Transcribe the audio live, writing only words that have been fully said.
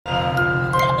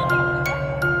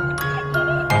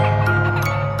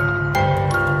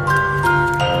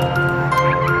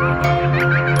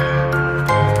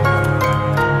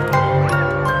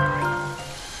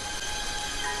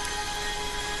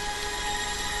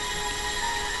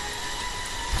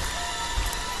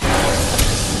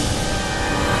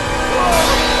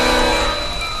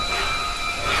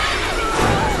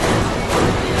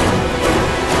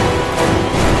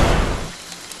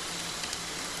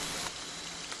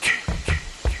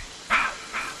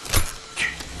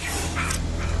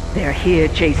They're here,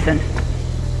 Jason.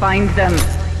 Find them.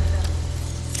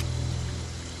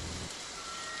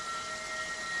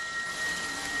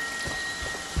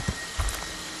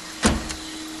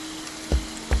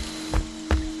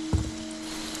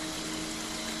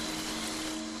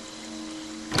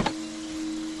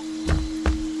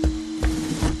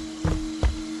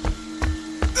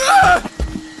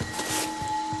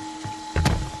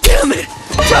 Damn it!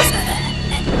 Just...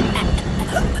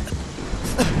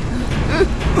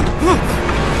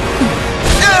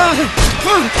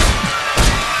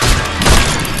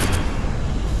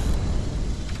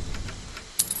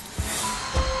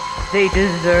 They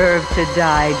deserve to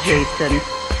die, Jason.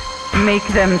 Make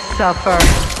them suffer.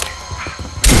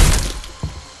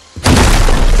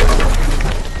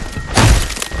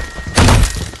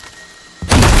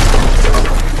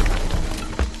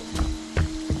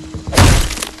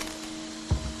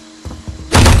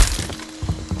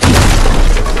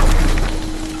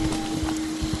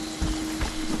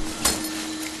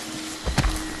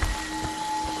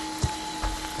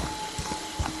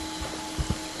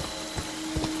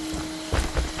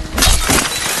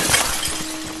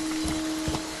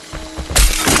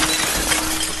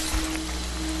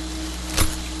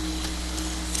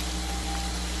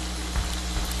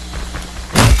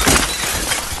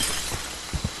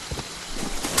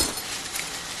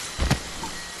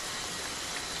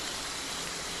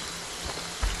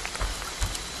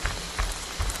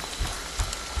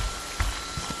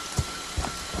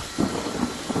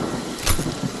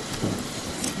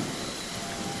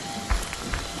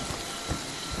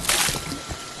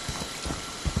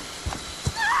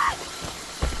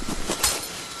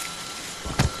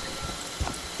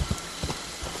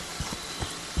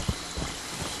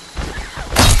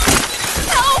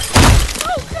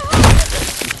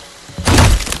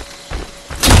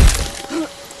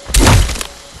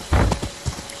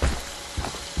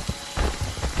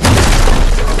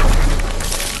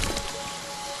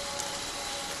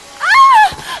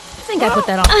 I put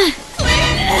that on.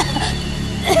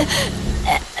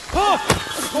 Oh,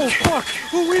 fuck!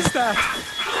 Who is that?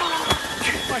 Oh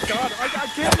my god, I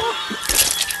can't look!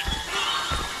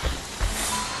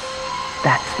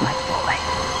 That's my boy.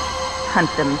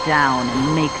 Hunt them down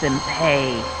and make them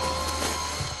pay.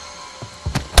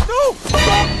 No!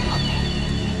 Stop!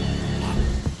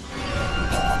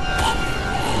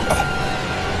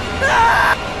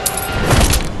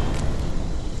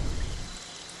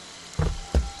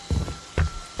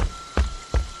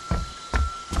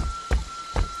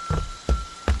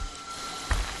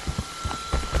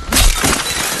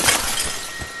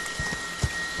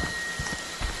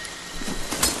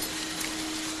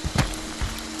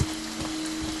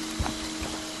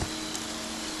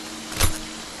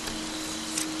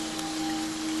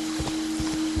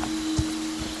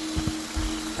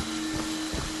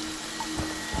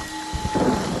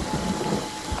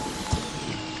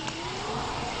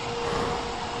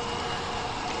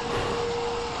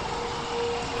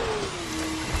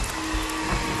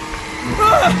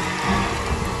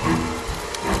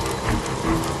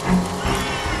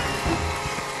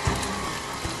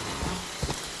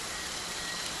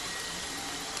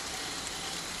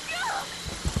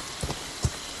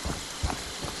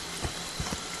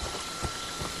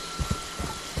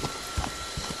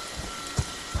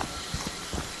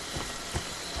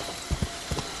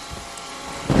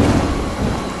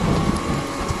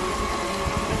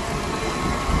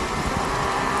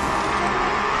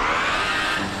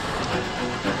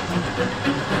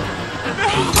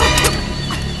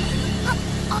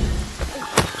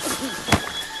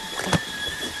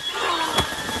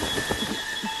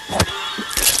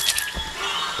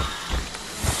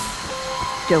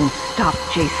 Don't stop,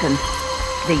 Jason.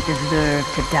 They deserve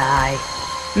to die.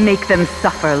 Make them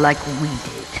suffer like we did.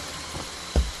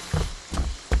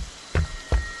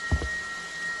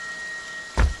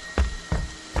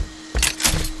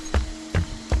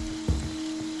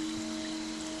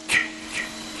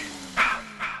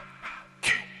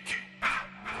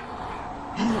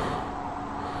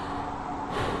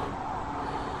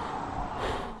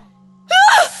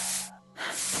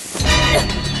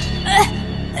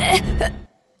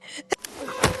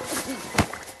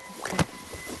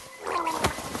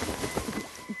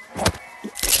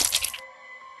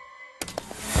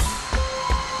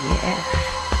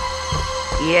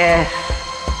 Yes,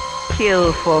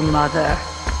 kill for Mother.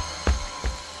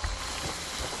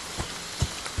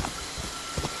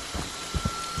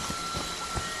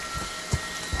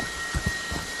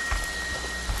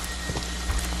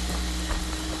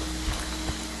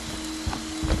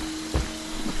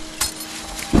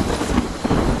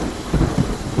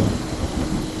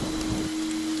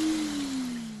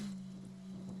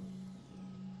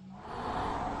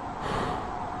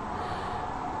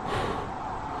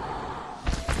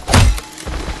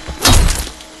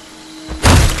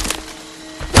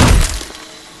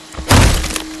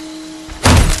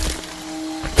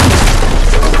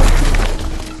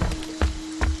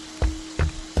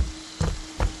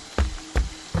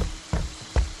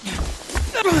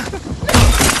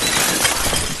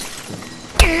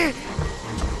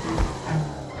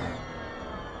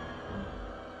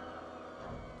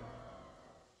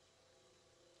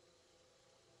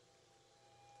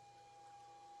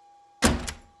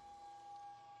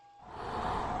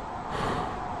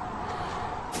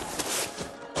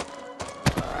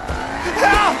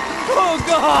 Oh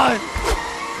God!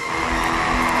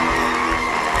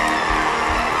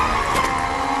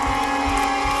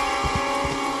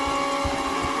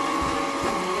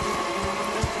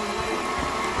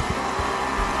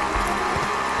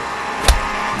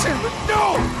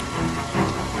 No!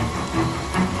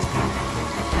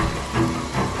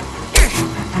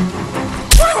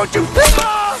 Why won't you?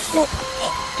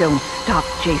 Don't stop,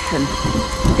 Jason.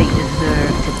 They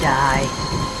deserve to die.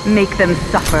 Make them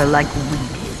suffer like we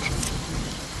did.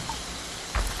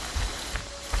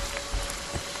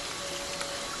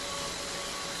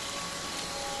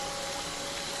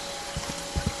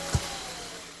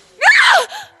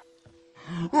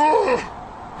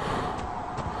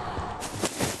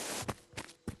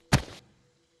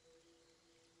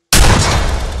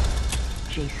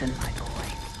 Jason, my boy,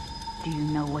 do you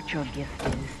know what your gift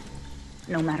is?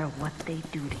 No matter what they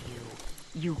do to you,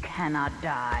 you cannot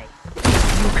die.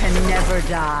 You can never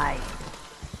die.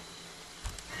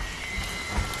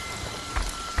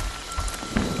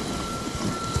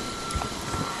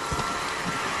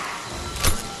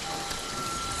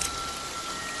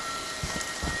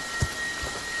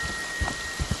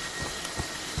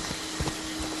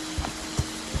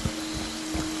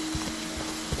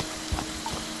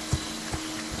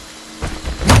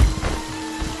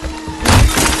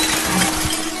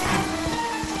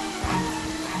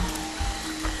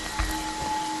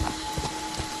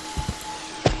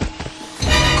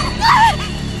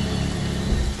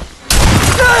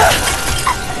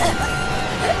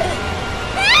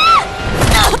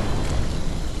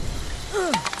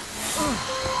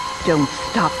 Don't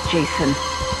stop, Jason.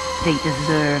 They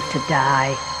deserve to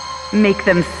die. Make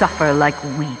them suffer like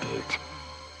we did.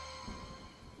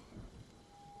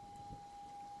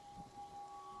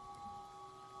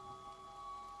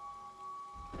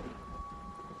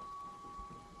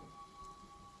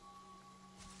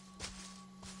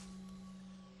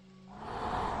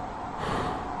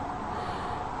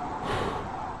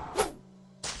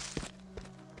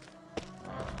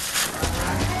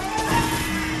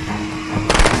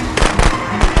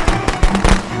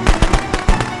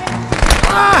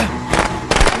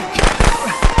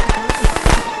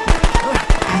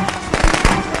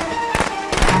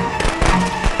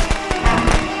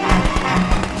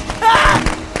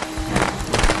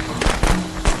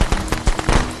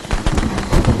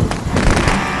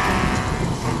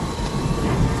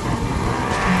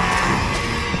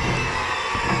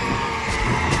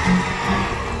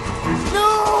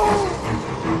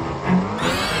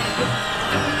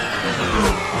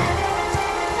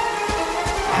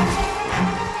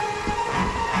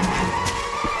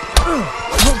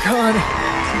 Oh God! No!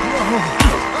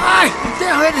 Ah!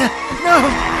 Damn it! No!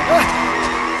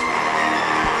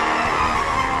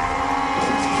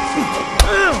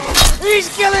 He's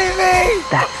killing me!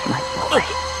 That's my boy.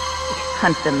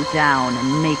 Hunt them down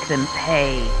and make them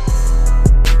pay.